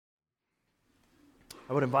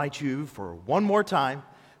I would invite you for one more time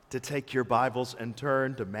to take your Bibles and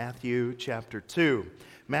turn to Matthew chapter 2.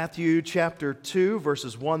 Matthew chapter 2,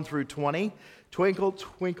 verses 1 through 20. Twinkle,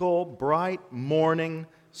 twinkle, bright morning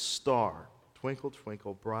star. Twinkle,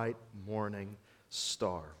 twinkle, bright morning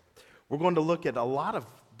star. We're going to look at a lot of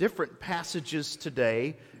different passages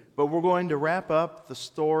today, but we're going to wrap up the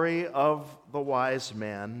story of the wise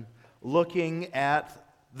men looking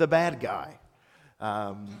at the bad guy.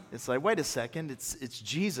 It's like, wait a second, it's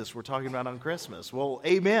Jesus we're talking about on Christmas. Well,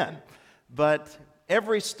 amen. But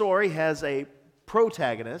every story has a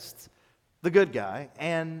protagonist, the good guy,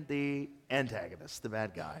 and the antagonist, the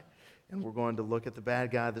bad guy. And we're going to look at the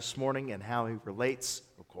bad guy this morning and how he relates,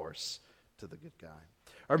 of course, to the good guy.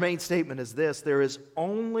 Our main statement is this: there is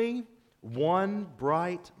only one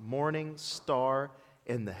bright morning star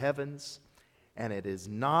in the heavens, and it is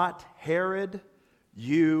not Herod,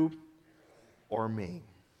 you, or me.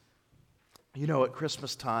 You know, at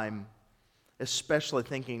Christmas time, especially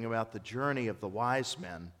thinking about the journey of the wise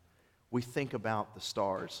men, we think about the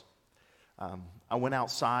stars. I went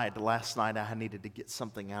outside last night. I needed to get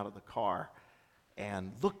something out of the car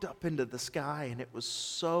and looked up into the sky, and it was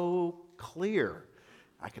so clear.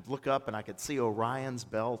 I could look up and I could see Orion's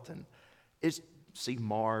belt and see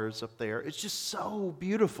Mars up there. It's just so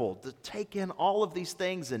beautiful to take in all of these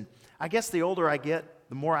things. And I guess the older I get,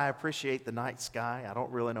 the more I appreciate the night sky. I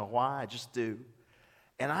don't really know why, I just do.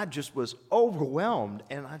 And I just was overwhelmed,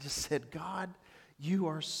 and I just said, God, you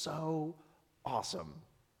are so awesome.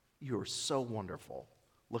 You are so wonderful,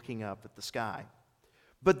 looking up at the sky.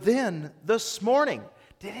 But then this morning,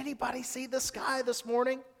 did anybody see the sky this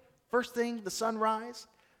morning? First thing, the sunrise.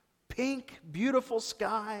 Pink, beautiful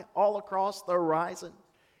sky all across the horizon.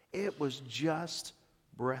 It was just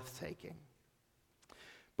breathtaking.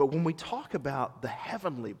 But when we talk about the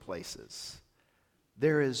heavenly places,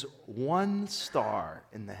 there is one star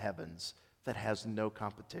in the heavens that has no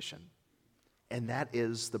competition, and that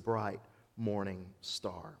is the bright morning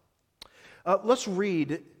star. Let's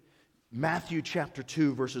read Matthew chapter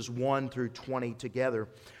 2, verses 1 through 20 together.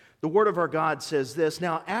 The word of our God says this: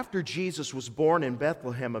 Now after Jesus was born in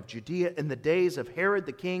Bethlehem of Judea in the days of Herod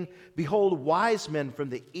the king, behold, wise men from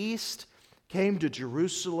the east came to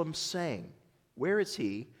Jerusalem, saying, Where is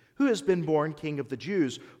he who has been born King of the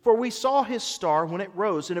Jews? For we saw his star when it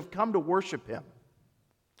rose and have come to worship him.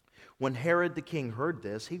 When Herod the king heard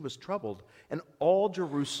this, he was troubled, and all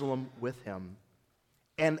Jerusalem with him,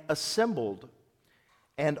 and assembled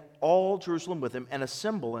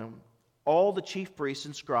all the chief priests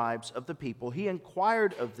and scribes of the people. He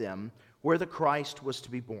inquired of them where the Christ was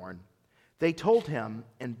to be born. They told him,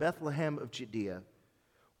 In Bethlehem of Judea,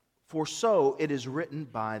 for so it is written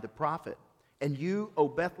by the prophet, And you, O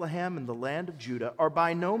Bethlehem, in the land of Judah, are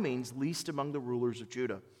by no means least among the rulers of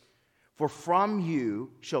Judah. For from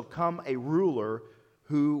you shall come a ruler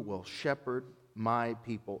who will shepherd my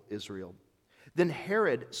people Israel. Then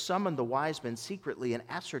Herod summoned the wise men secretly and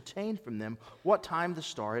ascertained from them what time the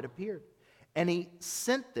star had appeared. And he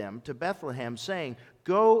sent them to Bethlehem, saying,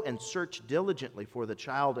 Go and search diligently for the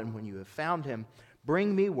child, and when you have found him,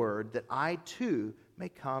 bring me word that I too may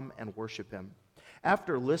come and worship him.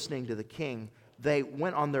 After listening to the king, they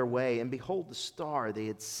went on their way, and behold, the star they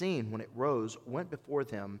had seen when it rose went before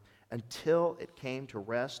them until it came to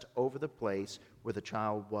rest over the place where the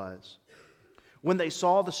child was. When they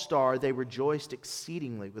saw the star, they rejoiced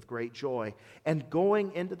exceedingly with great joy. And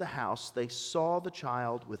going into the house, they saw the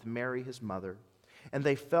child with Mary his mother, and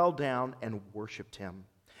they fell down and worshipped him.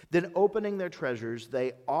 Then opening their treasures,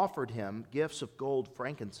 they offered him gifts of gold,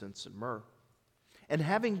 frankincense, and myrrh. And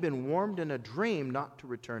having been warned in a dream not to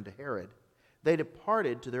return to Herod, they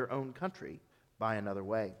departed to their own country by another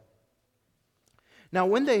way. Now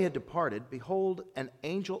when they had departed, behold, an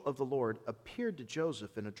angel of the Lord appeared to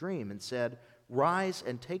Joseph in a dream and said, Rise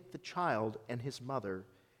and take the child and his mother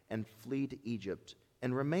and flee to Egypt,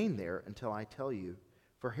 and remain there until I tell you,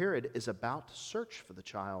 for Herod is about to search for the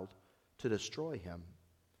child to destroy him.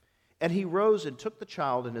 And he rose and took the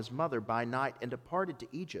child and his mother by night and departed to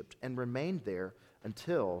Egypt, and remained there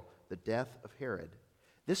until the death of Herod.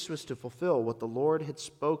 This was to fulfill what the Lord had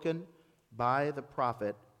spoken by the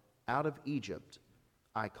prophet, Out of Egypt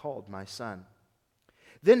I called my son.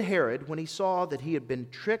 Then Herod, when he saw that he had been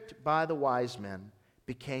tricked by the wise men,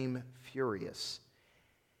 became furious.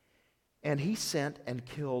 And he sent and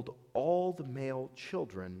killed all the male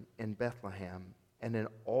children in Bethlehem and in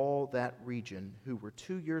all that region who were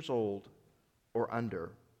 2 years old or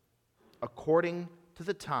under, according to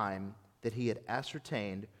the time that he had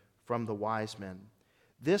ascertained from the wise men.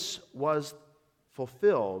 This was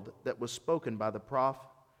fulfilled that was spoken by the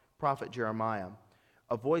prophet Jeremiah.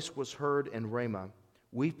 A voice was heard in Ramah,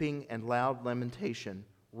 weeping and loud lamentation,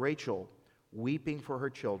 Rachel weeping for her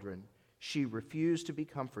children. She refused to be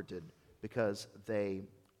comforted because they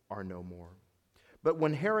are no more. But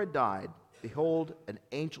when Herod died, behold, an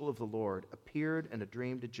angel of the Lord appeared in a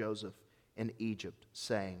dream to Joseph in Egypt,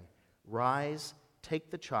 saying, Rise,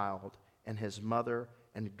 take the child and his mother,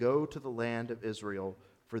 and go to the land of Israel,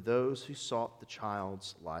 for those who sought the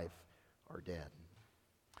child's life are dead.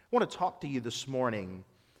 I want to talk to you this morning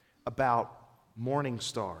about morning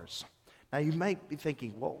stars. Now, you might be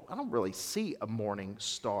thinking, well, I don't really see a morning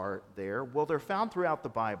star there. Well, they're found throughout the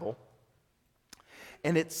Bible,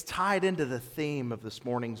 and it's tied into the theme of this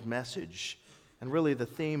morning's message, and really the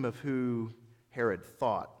theme of who Herod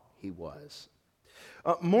thought he was.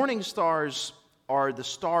 Morning stars are the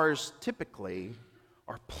stars typically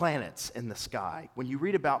are planets in the sky. When you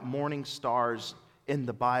read about morning stars in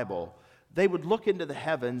the Bible, they would look into the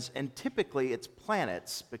heavens, and typically it's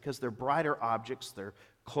planets because they're brighter objects, they're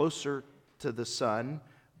closer to the sun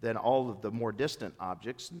than all of the more distant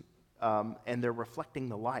objects, and they're reflecting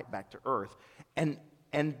the light back to earth. And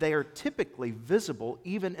they are typically visible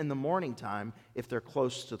even in the morning time if they're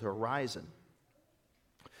close to the horizon.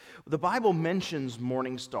 The Bible mentions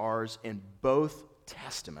morning stars in both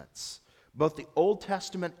Testaments. Both the Old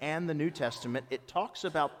Testament and the New Testament, it talks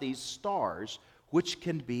about these stars which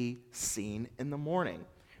can be seen in the morning.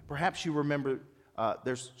 Perhaps you remember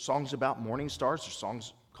there's songs about morning stars. There's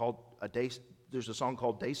a song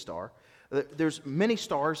called Day Star. There's many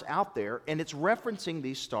stars out there, and it's referencing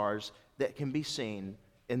these stars that can be seen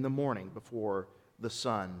in the morning before the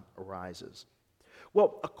sun arises.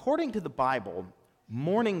 Well, according to the Bible,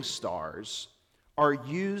 morning stars are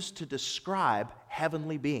used to describe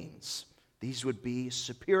heavenly beings. These would be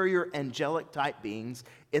superior angelic type beings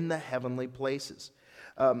in the heavenly places.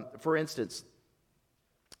 For instance,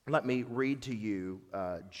 let me read to you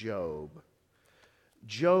Job.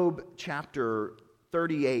 Job chapter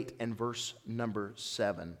 38 and verse number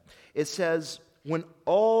 7. It says, When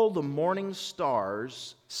all the morning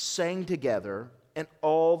stars sang together and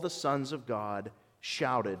all the sons of God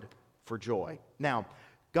shouted for joy. Now,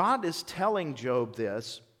 God is telling Job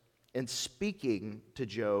this and speaking to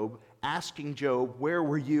Job, asking Job, where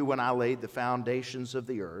were you when I laid the foundations of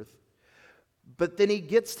the earth? But then he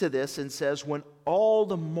gets to this and says, when all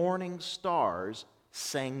the morning stars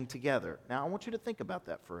sang together. Now, I want you to think about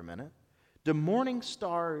that for a minute. Do morning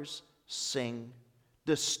stars sing?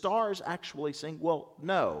 Do stars actually sing? Well,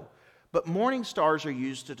 no. But morning stars are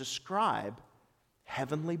used to describe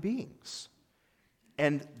heavenly beings.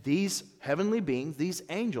 And these heavenly beings, these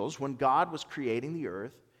angels, when God was creating the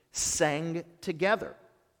earth, sang together.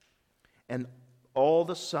 And all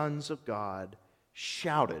the sons of God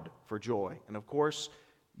shouted for joy. And of course,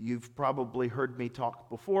 you've probably heard me talk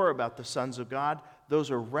before about the sons of God. Those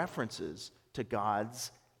are references to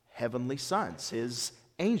God's heavenly sons, his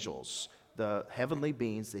angels, the heavenly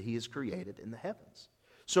beings that he has created in the heavens.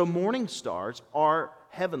 So morning stars are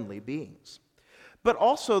heavenly beings. But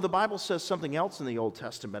also the Bible says something else in the Old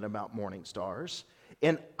Testament about morning stars.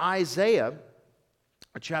 In Isaiah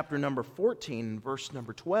chapter number 14, verse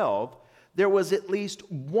number 12, there was at least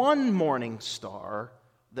one morning star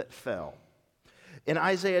that fell. In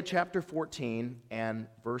Isaiah chapter 14 and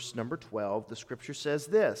verse number 12, the scripture says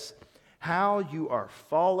this, How you are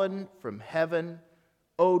fallen from heaven,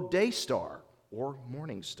 O day star, or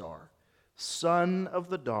morning star, son of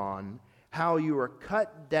the dawn, how you are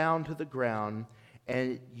cut down to the ground,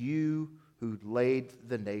 and you who laid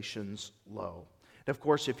the nations low. And of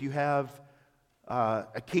course, if you have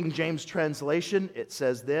a King James translation, it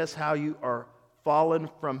says this, How you are fallen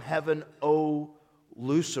from heaven, O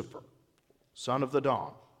Lucifer, son of the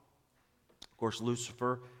dawn. Of course,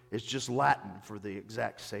 Lucifer is just Latin for the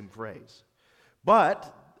exact same phrase.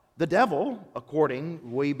 But the devil,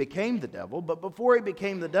 we became the devil, but before he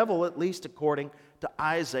became the devil, at least according to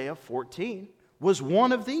Isaiah 14, was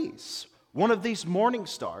one of these morning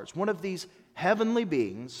stars, one of these heavenly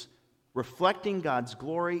beings reflecting God's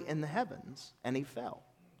glory in the heavens, and he fell.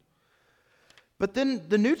 But then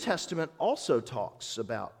the New Testament also talks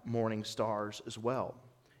about morning stars as well.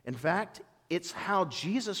 In fact, it's how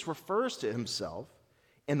Jesus refers to himself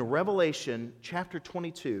in Revelation chapter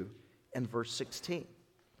 22 and verse 16.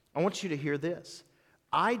 I want you to hear this.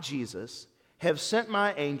 I, Jesus, have sent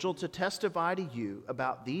my angel to testify to you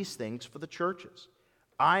about these things for the churches.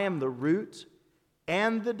 I am the root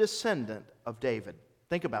and the descendant of David.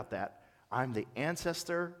 Think about that. I'm the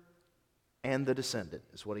ancestor and the descendant,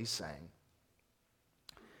 is what he's saying.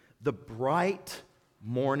 The bright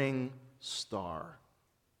morning star.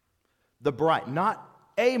 The bright, not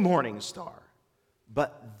a morning star,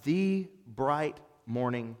 but the bright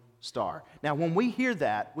morning star. Now, when we hear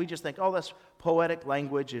that, we just think, oh, that's poetic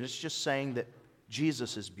language, and it's just saying that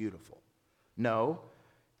Jesus is beautiful. No,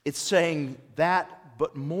 it's saying that,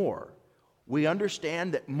 but more. We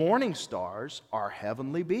understand that morning stars are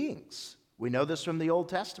heavenly beings. We know this from the Old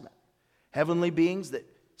Testament. Heavenly beings that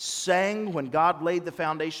sang when God laid the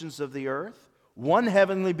foundations of the earth. One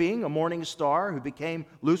heavenly being, a morning star, who became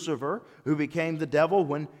Lucifer, who became the devil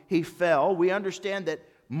when he fell. We understand that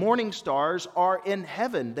morning stars are in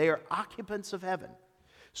heaven. They are occupants of heaven.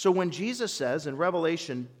 So when Jesus says in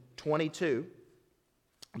Revelation 22,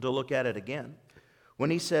 to look at it again, when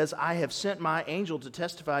he says, I have sent my angel to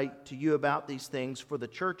testify to you about these things for the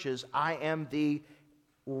churches, I am the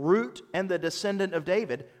root and the descendant of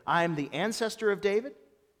David. I am the ancestor of David.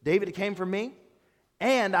 David came from me,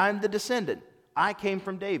 and I'm the descendant. I came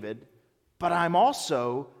from David, but I'm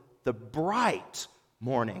also the bright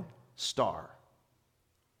morning star.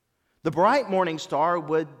 The bright morning star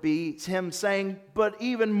would be him saying, but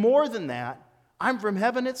even more than that, I'm from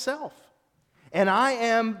heaven itself. And I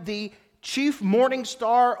am the chief morning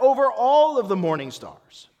star over all of the morning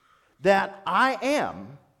stars. That I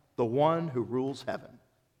am the one who rules heaven.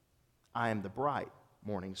 I am the bright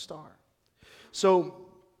morning star. So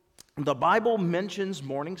the Bible mentions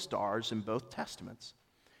morning stars in both Testaments.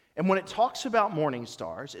 And when it talks about morning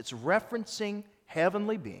stars, it's referencing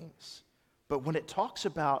heavenly beings. But when it talks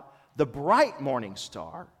about the bright morning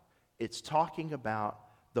star, it's talking about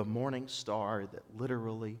the morning star that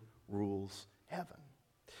literally rules heaven.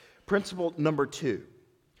 Principle number 2.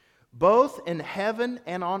 Both in heaven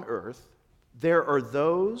and on earth, there are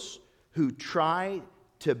those who try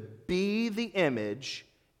to be the image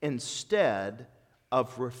instead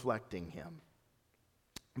of reflecting him.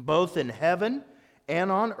 Both in heaven and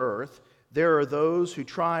on earth, there are those who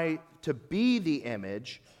try to be the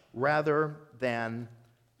image rather than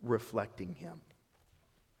reflecting him.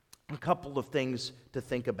 A couple of things to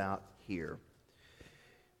think about here.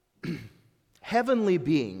 Heavenly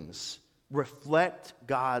beings reflect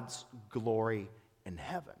God's glory in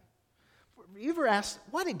heaven. You ever asked,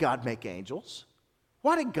 why did God make angels?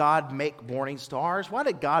 Why did God make morning stars? Why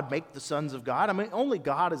did God make the sons of God? I mean, only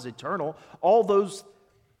God is eternal. All those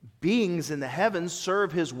beings in the heavens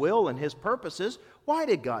serve his will and his purposes. Why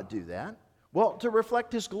did God do that? Well, to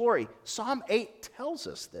reflect his glory. Psalm 8 tells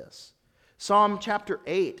us this. Psalm chapter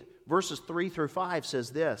 8, verses 3 through 5 says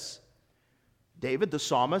this. David, the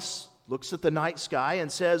psalmist, looks at the night sky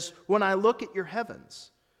and says, when I look at your heavens,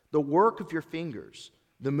 the work of your fingers,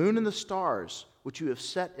 the moon and the stars, which you have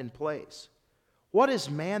set in place, what is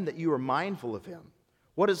man that you are mindful of him?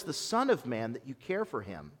 What is the son of man that you care for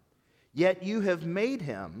him? Yet you have made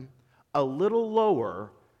him a little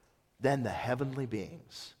lower than the heavenly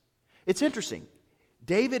beings. It's interesting.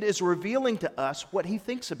 David is revealing to us what he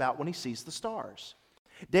thinks about when he sees the stars.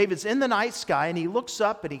 David's in the night sky and he looks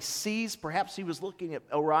up and he sees, perhaps he was looking at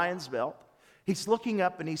Orion's belt. He's looking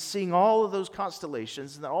up and he's seeing all of those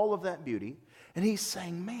constellations and all of that beauty. And he's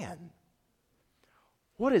saying, man,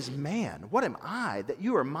 what is man? What am I that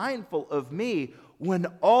you are mindful of me when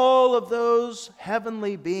all of those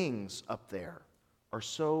heavenly beings up there are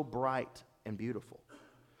so bright and beautiful?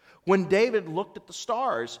 When David looked at the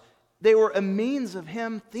stars, they were a means of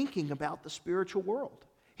him thinking about the spiritual world.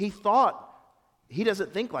 He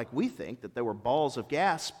doesn't think like we think, that they were balls of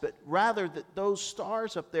gas, but rather that those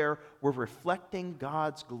stars up there were reflecting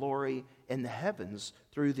God's glory in the heavens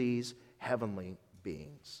through these heavenly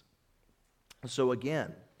beings. So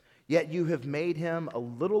again, yet you have made him a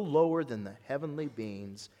little lower than the heavenly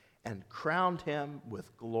beings and crowned him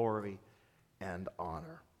with glory and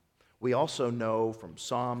honor. We also know from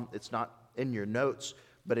Psalm, it's not in your notes,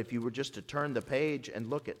 but if you were just to turn the page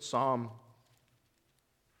and look at Psalm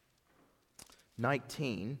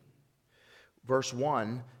 19, verse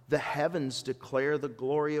 1, the heavens declare the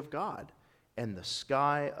glory of God, and the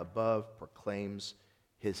sky above proclaims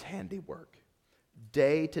his handiwork.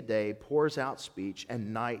 Day to day pours out speech,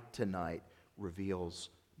 and night to night reveals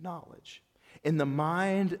knowledge. In the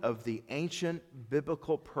mind of the ancient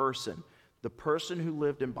biblical person, the person who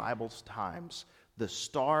lived in Bible's times, the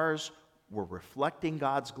stars were reflecting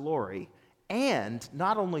God's glory, and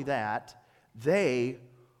not only that, they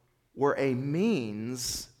were a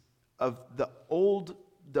means of the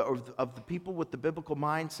people with the biblical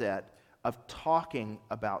mindset of talking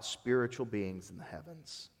about spiritual beings in the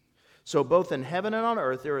heavens. So both in heaven and on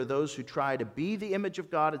earth, there are those who try to be the image of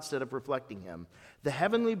God instead of reflecting him. The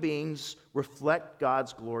heavenly beings reflect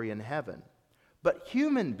God's glory in heaven, but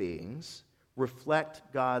human beings reflect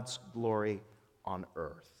God's glory on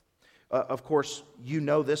earth. Of course, you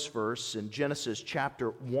know this verse in Genesis chapter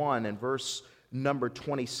 1 and verse number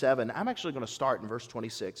 27. I'm actually going to start in verse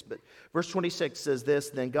 26, but verse 26 says this,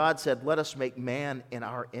 "Then God said, 'Let us make man in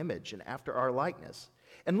our image and after our likeness,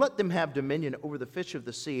 and let them have dominion over the fish of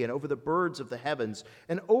the sea and over the birds of the heavens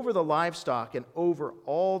and over the livestock and over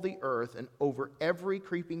all the earth and over every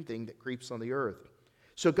creeping thing that creeps on the earth.'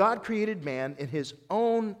 So God created man in his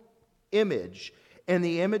own image. In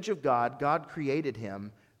the image of God, God created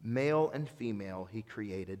him. Male and female, he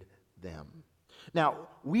created them." Now,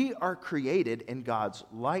 we are created in God's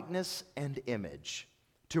likeness and image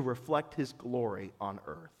to reflect his glory on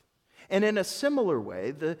earth. And in a similar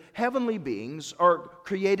way, the heavenly beings are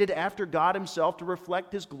created after God himself to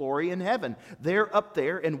reflect his glory in heaven. They're up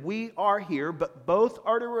there and we are here, but both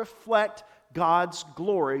are to reflect God's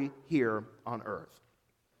glory here on earth.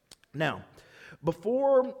 Now,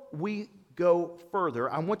 before we go further,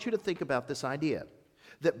 I want you to think about this idea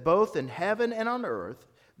that both in heaven and on earth,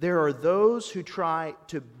 there are those who try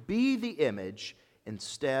to be the image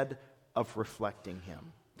instead of reflecting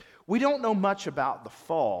him. We don't know much about the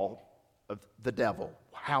fall of the devil,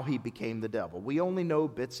 how he became the devil. We only know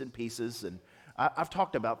bits and pieces, and I've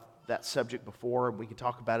talked about that subject before, and we can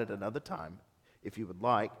talk about it another time if you would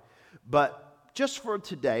like. But just for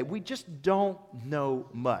today, we just don't know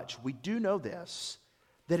much. We do know this,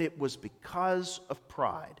 that it was because of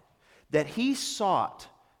pride, that he sought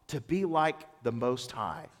to be like the Most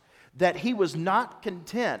High, that he was not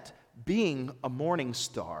content being a morning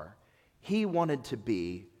star. He wanted to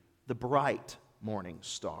be the bright morning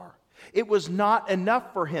star. It was not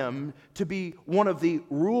enough for him to be one of the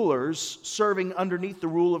rulers serving underneath the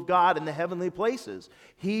rule of God in the heavenly places.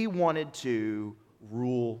 He wanted to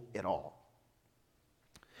rule it all.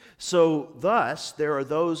 So thus, there are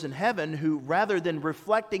those in heaven who, rather than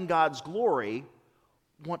reflecting God's glory,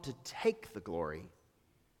 want to take the glory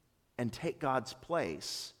and take God's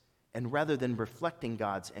place. And rather than reflecting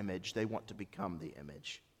God's image, they want to become the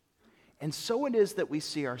image. And so it is that we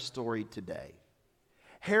see our story today.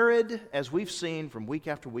 Herod, as we've seen from week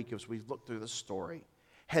after week as we've looked through the story,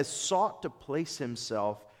 has sought to place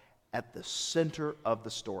himself at the center of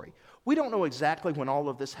the story. We don't know exactly when all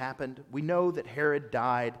of this happened. We know that Herod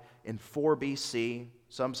died in 4 BC,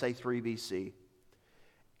 some say 3 BC.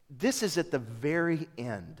 This is at the very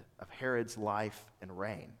end of Herod's life and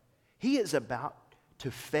reign. He is about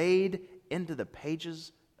to fade into the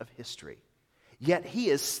pages of history. Yet he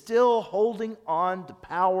is still holding on to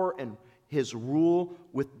power and his rule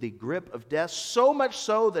with the grip of death, so much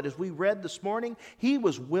so that, as we read this morning, he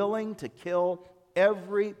was willing to kill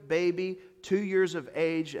every baby 2 years of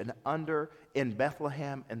age and under in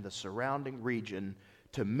Bethlehem and the surrounding region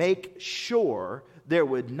to make sure there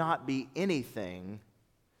would not be anything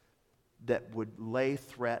that would lay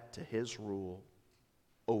threat to his rule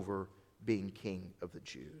over being king of the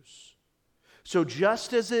Jews. So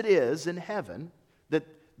just as it is in heaven that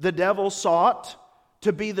the devil sought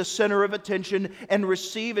to be the center of attention and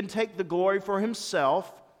receive and take the glory for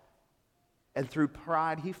himself, and through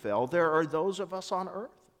pride he fell, there are those of us on earth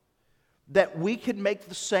that we can make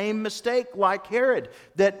the same mistake like Herod,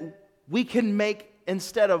 that we can make,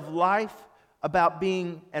 instead of life about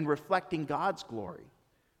being and reflecting God's glory,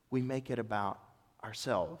 we make it about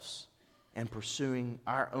ourselves and pursuing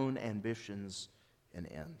our own ambitions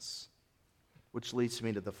and ends. Which leads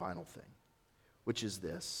me to the final thing, which is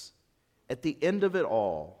this. At the end of it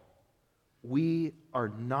all, we are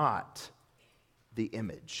not the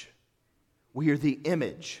image. We are the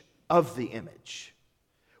image of the image.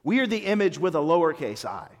 We are the image with a lowercase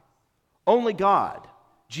I. Only God,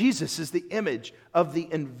 Jesus, is the image of the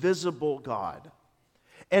invisible God.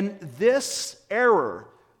 And this error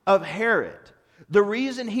of Herod, the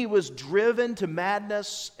reason he was driven to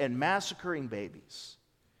madness and massacring babies,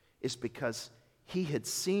 is because he had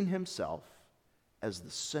seen himself as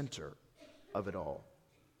the center of it all.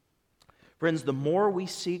 Friends, the more we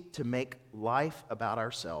seek to make life about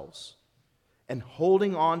ourselves and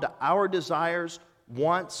holding on to our desires,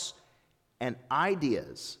 wants, and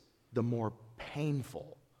ideas, the more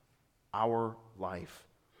painful our life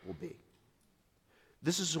will be.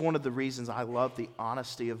 This is one of the reasons I love the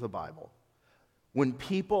honesty of the Bible. When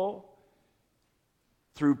people,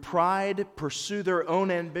 through pride, pursue their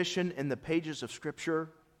own ambition in the pages of Scripture,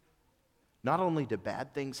 not only do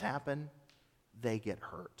bad things happen, they get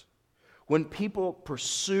hurt. When people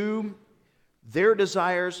pursue their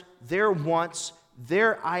desires, their wants,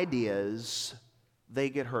 their ideas, they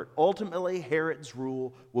get hurt. Ultimately, Herod's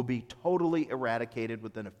rule will be totally eradicated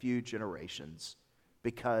within a few generations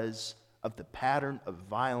because of the pattern of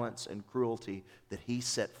violence and cruelty that he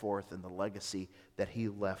set forth and the legacy that he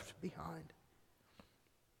left behind.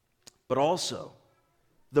 But also,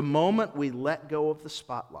 the moment we let go of the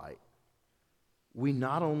spotlight, we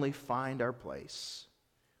not only find our place,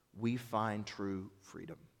 we find true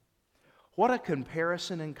freedom. What a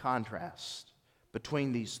comparison and contrast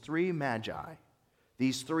between these three magi,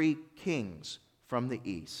 these three kings from the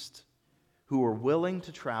east, who were willing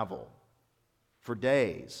to travel for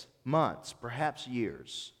days, months, perhaps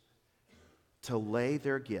years, to lay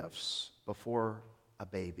their gifts before a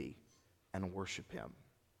baby and worship him.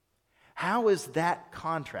 How is that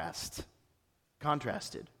contrasted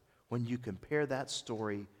when you compare that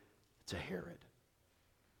story to Herod?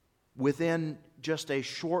 Within just a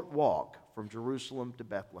short walk from Jerusalem to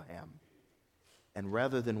Bethlehem, and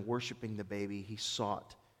rather than worshiping the baby, he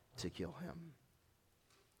sought to kill him.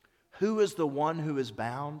 Who is the one who is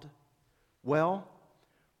bound? Well,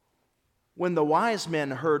 when the wise men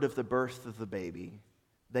heard of the birth of the baby,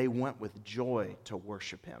 they went with joy to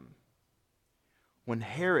worship him. When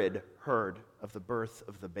Herod heard of the birth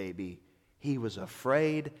of the baby, he was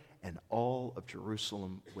afraid, and all of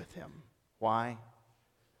Jerusalem with him. Why?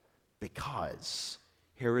 Because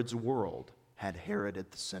Herod's world had Herod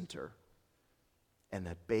at the center, and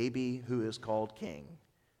the baby who is called king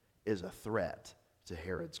is a threat to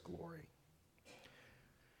Herod's glory.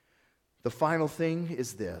 The final thing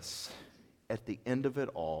is this: at the end of it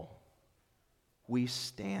all, we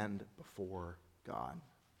stand before God.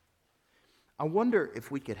 I wonder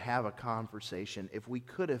if we could have a conversation, if we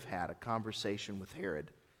could have had a conversation with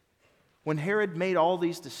Herod. When Herod made all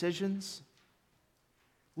these decisions,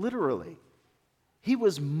 literally, he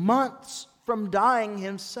was months from dying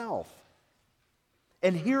himself.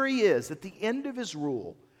 And here he is at the end of his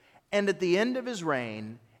rule and at the end of his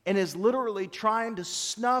reign, and is literally trying to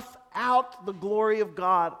snuff out the glory of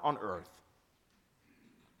God on earth.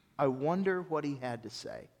 I wonder what he had to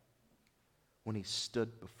say when he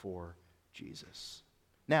stood before Jesus.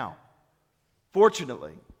 Now,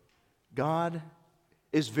 fortunately, God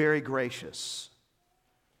is very gracious,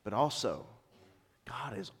 but also,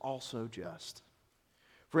 God is also just.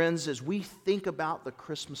 Friends, as we think about the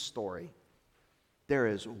Christmas story, there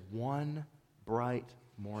is one bright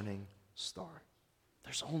morning star.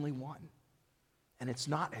 There's only one. And it's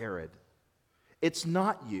not Herod. It's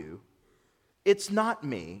not you. It's not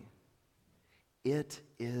me. It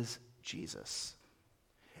is Jesus.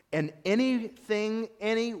 And anything,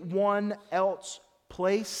 anyone else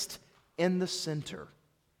placed in the center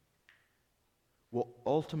will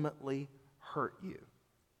ultimately hurt you.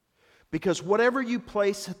 Because whatever you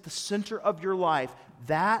place at the center of your life,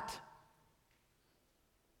 that,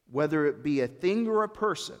 whether it be a thing or a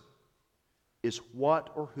person, is what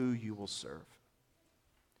or who you will serve.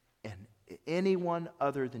 And anyone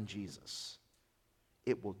other than Jesus,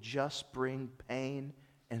 it will just bring pain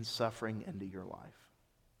and suffering into your life.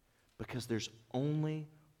 Because there's only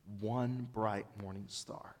one bright morning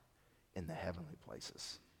star in the heavenly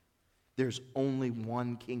places. There's only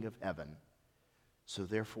one King of heaven. So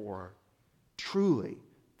therefore, truly,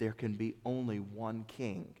 there can be only one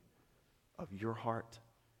King of your heart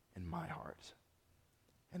and my heart.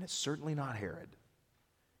 And it's certainly not Herod.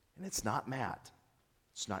 And it's not Matt.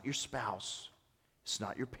 It's not your spouse. It's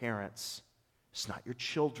not your parents. It's not your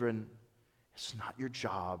children. It's not your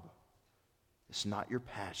job. It's not your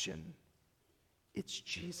passion. It's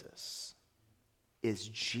Jesus. Is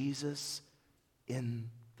Jesus in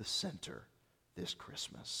the center this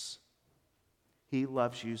Christmas? He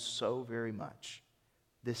loves you so very much.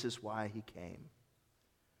 This is why he came.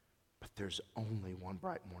 But there's only one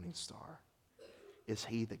bright morning star. Is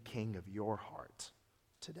he the King of your heart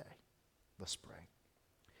today? Let's pray.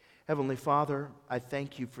 Heavenly Father, I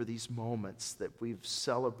thank you for these moments that we've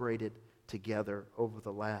celebrated together over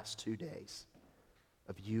the last 2 days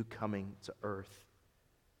of you coming to earth,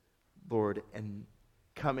 Lord, and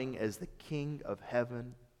coming as the King of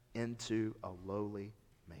heaven into a lowly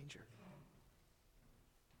manger.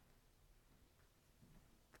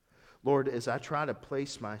 Lord, as I try to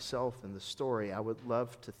place myself in the story, I would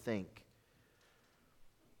love to think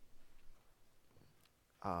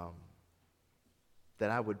that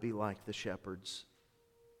I would be like the shepherds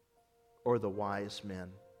or the wise men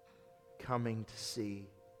coming to see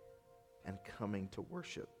and coming to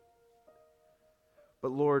worship.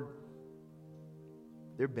 But Lord,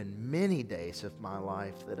 there have been many days of my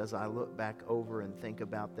life that as I look back over and think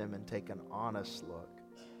about them and take an honest look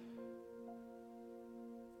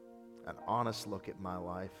at my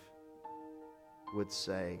life, would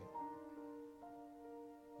say,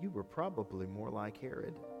 you were probably more like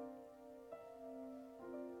Herod,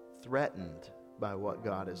 threatened by what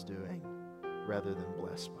God is doing rather than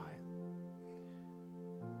blessed by it.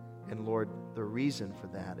 And Lord, the reason for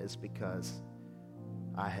that is because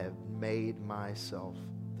I have made myself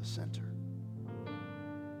the center.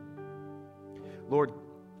 Lord,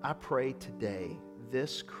 I pray today,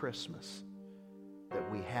 this Christmas,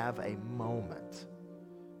 that we have a moment,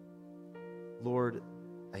 Lord,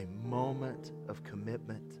 a moment of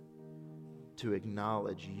commitment to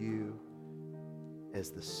acknowledge you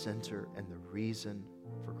as the center and the reason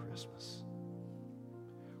for Christmas.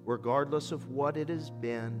 Regardless of what it has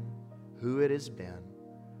been, who it has been,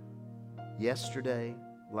 yesterday,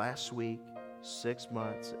 last week, 6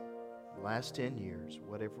 months, last 10 years,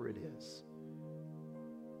 whatever it is.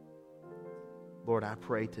 Lord, I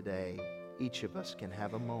pray today each of us can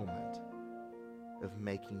have a moment of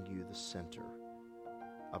making you the center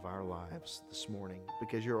of our lives this morning,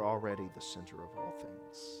 because you're already the center of all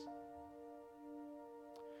things.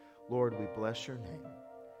 Lord, we bless your name,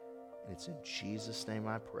 and it's in Jesus' name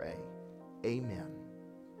I pray. Amen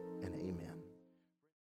and amen.